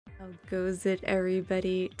How goes it,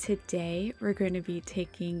 everybody? Today we're going to be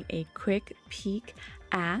taking a quick peek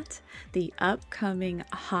at the upcoming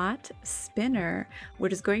hot spinner,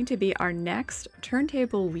 which is going to be our next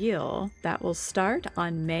turntable wheel that will start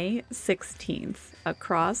on May 16th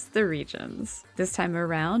across the regions. This time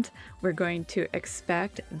around, we're going to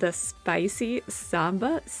expect the Spicy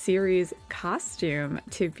Samba series costume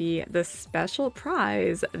to be the special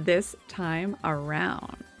prize this time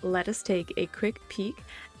around. Let us take a quick peek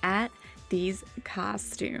at these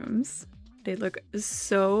costumes. They look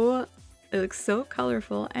so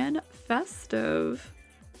colorful and festive.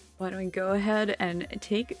 Why don't we go ahead and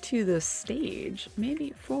take to the stage,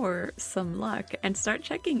 maybe for some luck, and start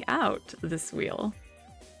checking out this wheel.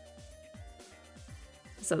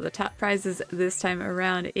 So the top prizes this time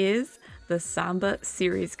around is the Samba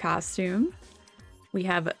series costume. We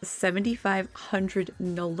have 7,500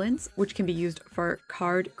 Nolans, which can be used for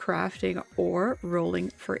card crafting or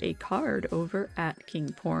rolling for a card over at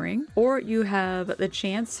King Pouring. Or you have the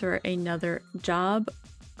chance for another job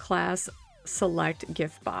class select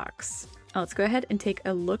gift box. Let's go ahead and take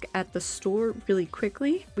a look at the store really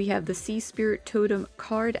quickly. We have the Sea Spirit Totem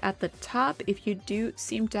card at the top. If you do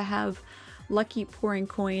seem to have lucky pouring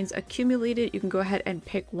coins accumulated, you can go ahead and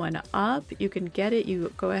pick one up. You can get it.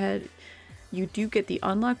 You go ahead. You do get the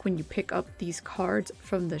unlock when you pick up these cards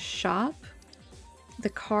from the shop. The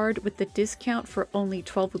card with the discount for only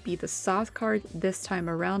 12 will be the soft card this time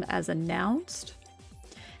around as announced.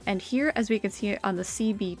 And here, as we can see on the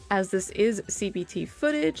CB, as this is CBT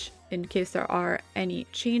footage, in case there are any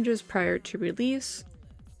changes prior to release,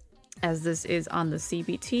 as this is on the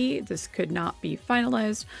CBT, this could not be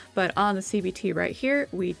finalized, but on the CBT right here,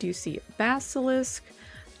 we do see Basilisk,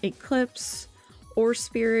 Eclipse, Or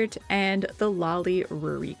Spirit, and the Lolly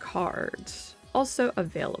Ruri cards also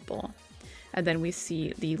available. And then we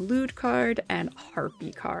see the Lewd card and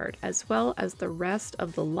Harpy card, as well as the rest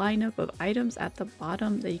of the lineup of items at the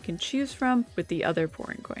bottom that you can choose from with the other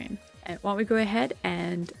pouring coin. And why don't we go ahead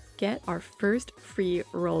and get our first free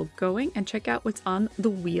roll going and check out what's on the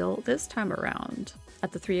wheel this time around.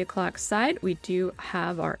 At the 3 o'clock side, we do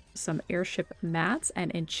have some airship mats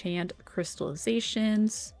and enchant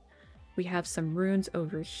crystallizations. We have some runes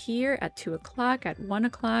over here at 2 o'clock, at 1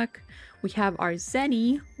 o'clock. We have our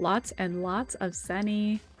Zenny, lots and lots of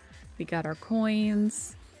Zenny. We got our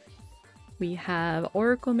coins. We have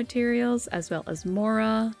Oracle materials as well as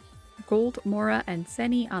Mora, Gold Mora and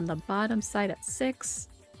Zenny on the bottom side at 6.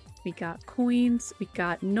 We got coins, we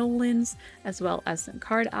got Nolans, as well as some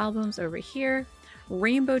card albums over here.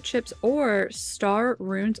 Rainbow chips or star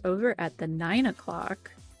runes over at the 9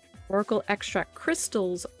 o'clock. Oracle extract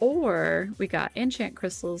crystals, or we got enchant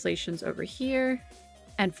crystallizations over here.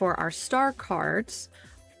 And for our star cards,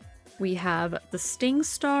 we have the Sting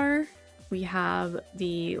Star, we have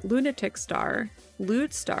the Lunatic Star,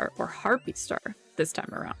 Lewd Star, or Harpy Star this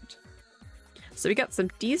time around. So we got some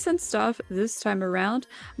decent stuff this time around.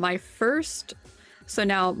 My first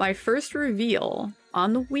reveal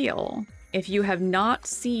on the wheel, if you have not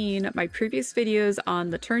seen my previous videos on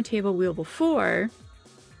the turntable wheel before,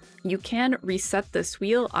 you can reset this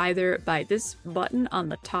wheel either by this button on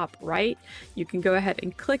the top right. You can go ahead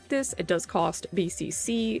and click this. It does cost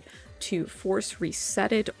BCC to force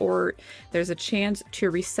reset it, or there's a chance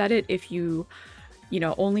to reset it if you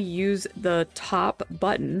only use the top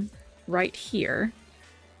button right here,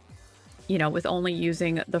 with only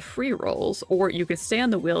using the free rolls, or you can stay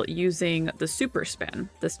on the wheel using the super spin,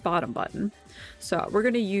 this bottom button. So we're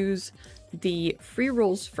going to use the free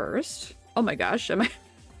rolls first. Oh my gosh,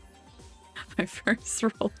 my first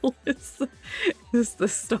roll is the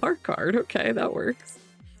star card. Okay, that works.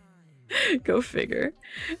 Go figure.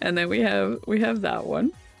 And then we have that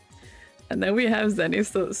one. And then we have Zenny.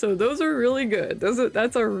 So those are really good.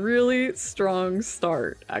 That's a really strong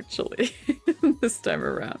start, actually, this time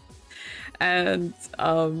around. And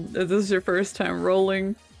if this is your first time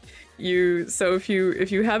rolling, if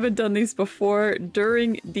you haven't done these before,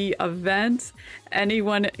 during the event,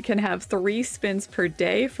 anyone can have 3 spins per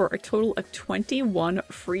day for a total of 21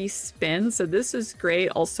 free spins. So this is great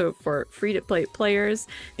also for free-to-play players,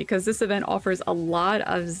 because this event offers a lot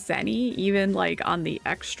of Zenny, even like on the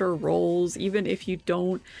extra rolls, even if you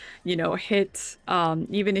don't,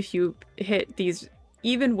 even if you hit these.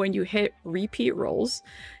 Even when you hit repeat rolls,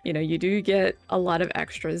 you do get a lot of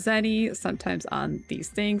extra Zenny sometimes on these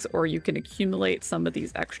things, or you can accumulate some of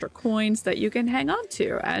these extra coins that you can hang on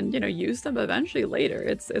to and, use them eventually later.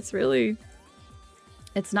 It's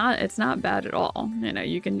not bad at all.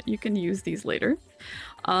 You can use these later.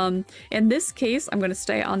 In this case, I'm going to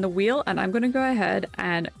stay on the wheel and I'm going to go ahead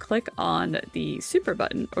and click on the super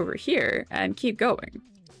button over here and keep going.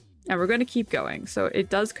 And we're going to keep going. So it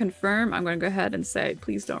does confirm. I'm going to go ahead and say,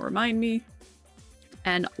 please don't remind me.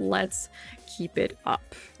 And let's keep it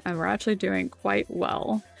up. And we're actually doing quite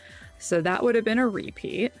well. So that would have been a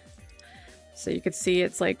repeat. So you could see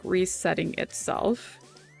it's like resetting itself.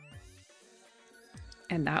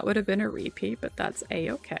 And that would have been a repeat, but that's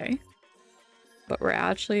a-okay. But we're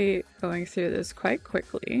actually going through this quite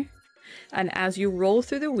quickly. And as you roll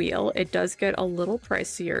through the wheel, it does get a little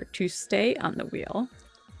pricier to stay on the wheel.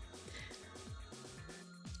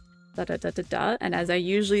 And as I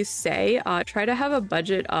usually say, try to have a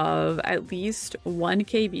budget of at least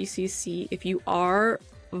 1k BCC if you are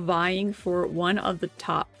vying for one of the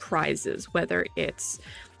top prizes, whether it's,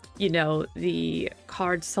 you know, the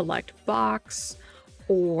card select box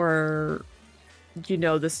or, you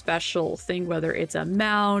know, the special thing, whether it's a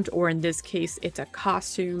mount or in this case it's a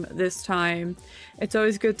costume this time. It's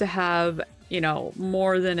always good to have, you know,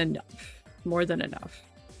 more than enough.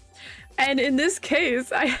 And in this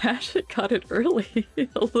case, I actually got it early,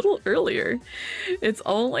 a little earlier. It's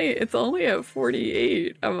only at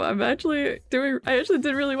 48. I actually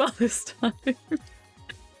did really well this time.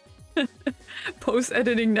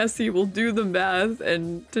 Post-editing Nesi will do the math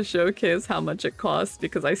and to showcase how much it costs,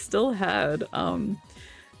 because I still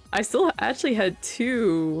actually had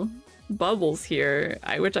 2 bubbles here,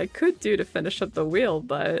 which I could do to finish up the wheel,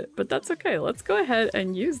 but that's okay. Let's go ahead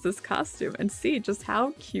and use this costume and see just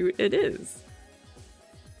how cute it is.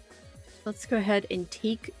 Let's go ahead and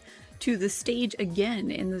take to the stage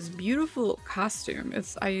again in this beautiful costume.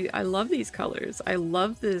 I love these colors. I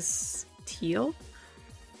love this teal.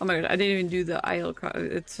 Oh my god, I didn't even do the aisle.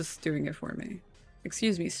 It's just doing it for me.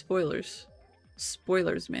 Excuse me, spoilers.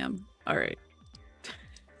 Spoilers, ma'am. All right.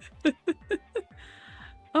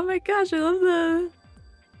 Oh my gosh, I love the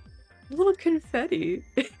little confetti.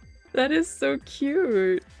 That is so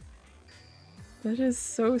cute. That is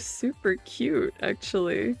so super cute,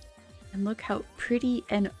 actually. And look how pretty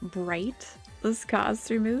and bright this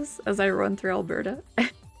costume is as I run through Alberta.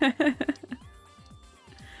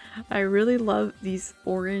 I really love these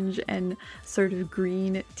orange and sort of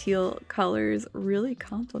green teal colors really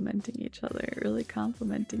complementing each other,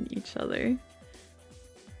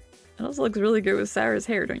 It also looks really good with Sarah's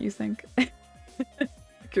hair, don't you think? It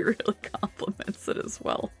really complements it as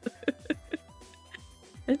well.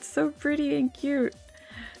 It's so pretty and cute.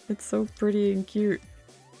 It's so pretty and cute.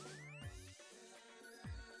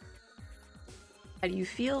 How do you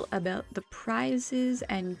feel about the prizes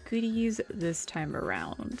and goodies this time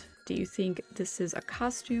around? Do you think this is a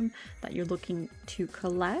costume that you're looking to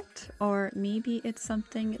collect? Or maybe it's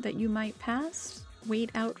something that you might pass?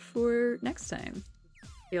 Wait out for next time.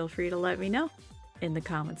 Feel free to let me know in the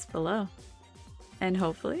comments below. And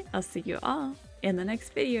hopefully I'll see you all in the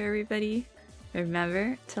next video, everybody.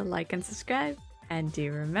 Remember to like and subscribe. And do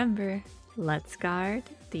remember, let's guard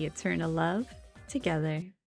the eternal love together.